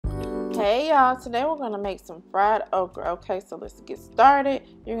Hey y'all, today we're going to make some fried okra. Okay, so let's get started.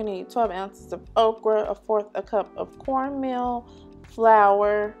 You're going to need 12 ounces of okra, a cup of cornmeal,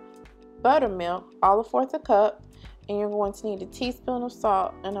 flour, buttermilk, all a fourth a cup, and you're going to need a teaspoon of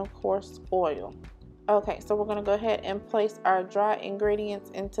salt and of course oil. Okay, so we're going to go ahead and place our dry ingredients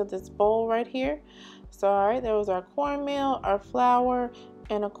into this bowl right here. So alright, there was our cornmeal, our flour,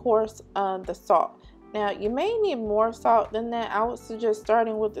 and of course the salt. Now you may need more salt than that. I would suggest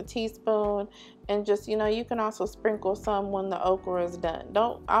starting with a teaspoon and just, you can also sprinkle some when the okra is done.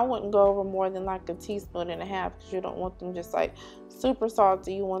 I wouldn't go over more than like a teaspoon and a half because you don't want them just like super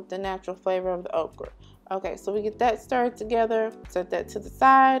salty. You want the natural flavor of the okra. Okay, so we get that stirred together, set that to the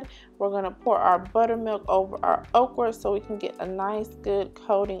side. We're gonna pour our buttermilk over our okra so we can get a nice good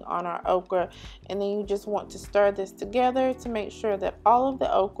coating on our okra. And then you just want to stir this together to make sure that all of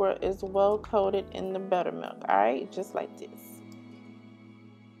the okra is well coated in the buttermilk, all right, just like this.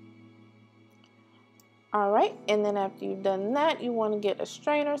 All right, and then after you've done that, you want to get a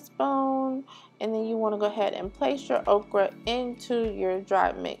strainer spoon, and then you want to go ahead and place your okra into your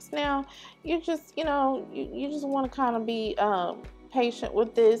dry mix. Now, you just, you just want to kind of be patient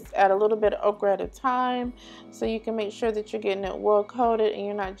with this. Add a little bit of okra at a time so you can make sure that you're getting it well coated and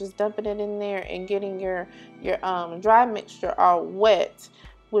you're not just dumping it in there and getting your dry mixture all wet,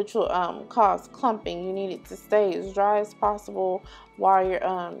 which will cause clumping. You need it to stay as dry as possible while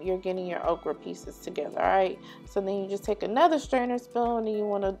you're getting your okra pieces together. All right, so then you just take another strainer spoon and you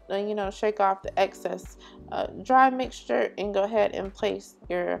want to shake off the excess dry mixture and go ahead and place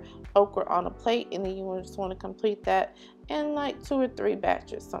your okra on a plate, and then you just want to complete that in like 2 or 3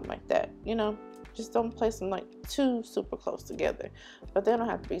 batches, something like that. Just don't place them like too super close together, but they don't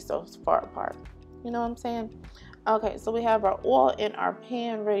have to be so far apart. You know what I'm saying? Okay, so we have our oil in our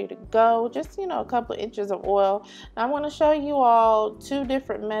pan ready to go. Just, a couple of inches of oil. Now I'm going to show you all 2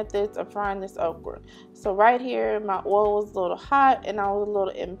 different methods of frying this okra. So right here, my oil was a little hot and I was a little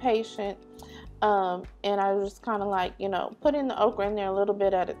impatient. And I was just kind of like, putting the okra in there a little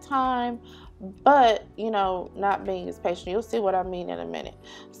bit at a time, but not being as patient. You'll see what I mean in a minute.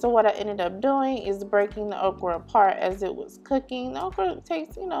 So what I ended up doing is breaking the okra apart as it was cooking. The okra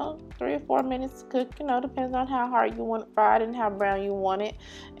takes 3 or 4 minutes to cook, depends on how hard you want it fried and how brown you want it.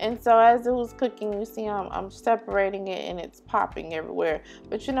 And so as it was cooking, you see I'm separating it and it's popping everywhere.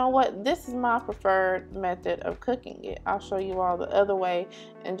 But you know what, this is my preferred method of cooking it. I'll show you all the other way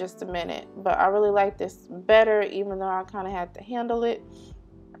in just a minute, but I really like this better, even though I kind of had to handle it,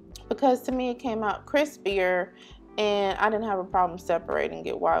 because to me it came out crispier and I didn't have a problem separating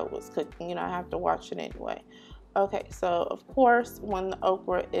it while it was cooking. I have to watch it anyway. Okay, so of course when the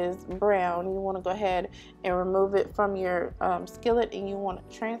okra is brown, you want to go ahead and remove it from your skillet, and you want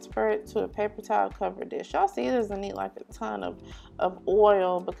to transfer it to a paper towel covered dish. Y'all see it doesn't need like a ton of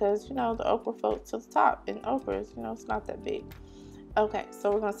oil because the okra floats to the top, and okra is it's not that big. Okay, so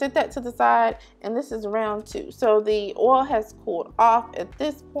we're going to set that to the side, and this is round 2. So the oil has cooled off at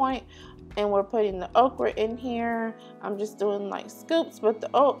this point, and we're putting the okra in here. I'm just doing like scoops, but the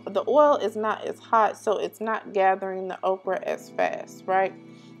oil is not as hot, so it's not gathering the okra as fast, right?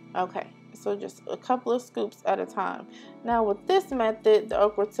 Okay, so just a couple of scoops at a time. Now with this method, the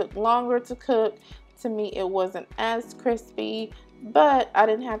okra took longer to cook. To me, it wasn't as crispy, but I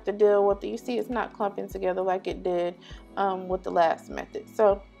didn't have to deal with it. You see, it's not clumping together like it did with the last method.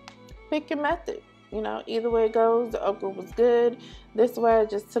 So pick your method. Either way it goes, the okra was good. This way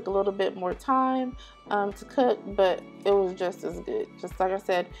it just took a little bit more time to cook, but it was just as good. Just like I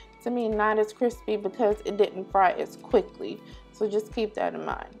said, to me, not as crispy because it didn't fry as quickly. So just keep that in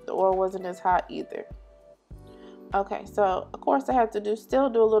mind. The oil wasn't as hot either. Okay, so of course I have to still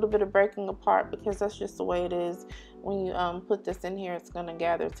do a little bit of breaking apart because that's just the way it is. When you put this in here, it's going to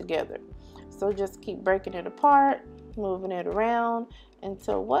gather together. So just keep breaking it apart, moving it around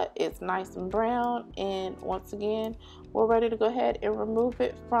until it's nice and brown. And once again, we're ready to go ahead and remove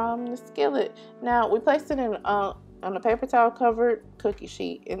it from the skillet. Now we placed it in on a paper towel covered cookie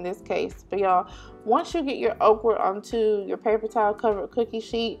sheet in this case. But y'all, once you get your okra onto your paper towel covered cookie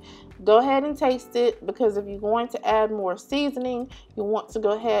sheet, go ahead and taste it, because if you're going to add more seasoning, you want to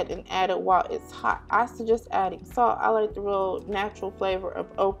go ahead and add it while it's hot. I suggest adding salt. I like the real natural flavor of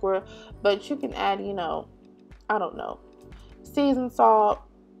okra, but you can add, I don't know, seasoned salt,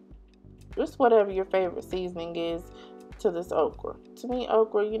 just whatever your favorite seasoning is to this okra. To me,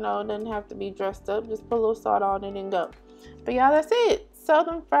 okra, doesn't have to be dressed up. Just put a little salt on it and go. But y'all, that's it.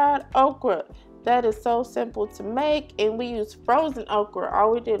 Southern fried okra. That is so simple to make, and we use frozen okra.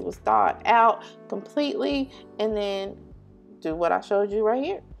 All we did was thaw it out completely and then do what I showed you right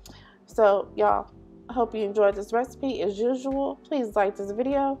here. So y'all, I hope you enjoyed this recipe. As usual, please like this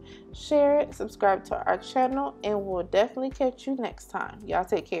video, share it, subscribe to our channel, and we'll definitely catch you next time. Y'all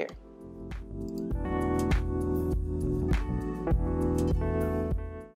take care.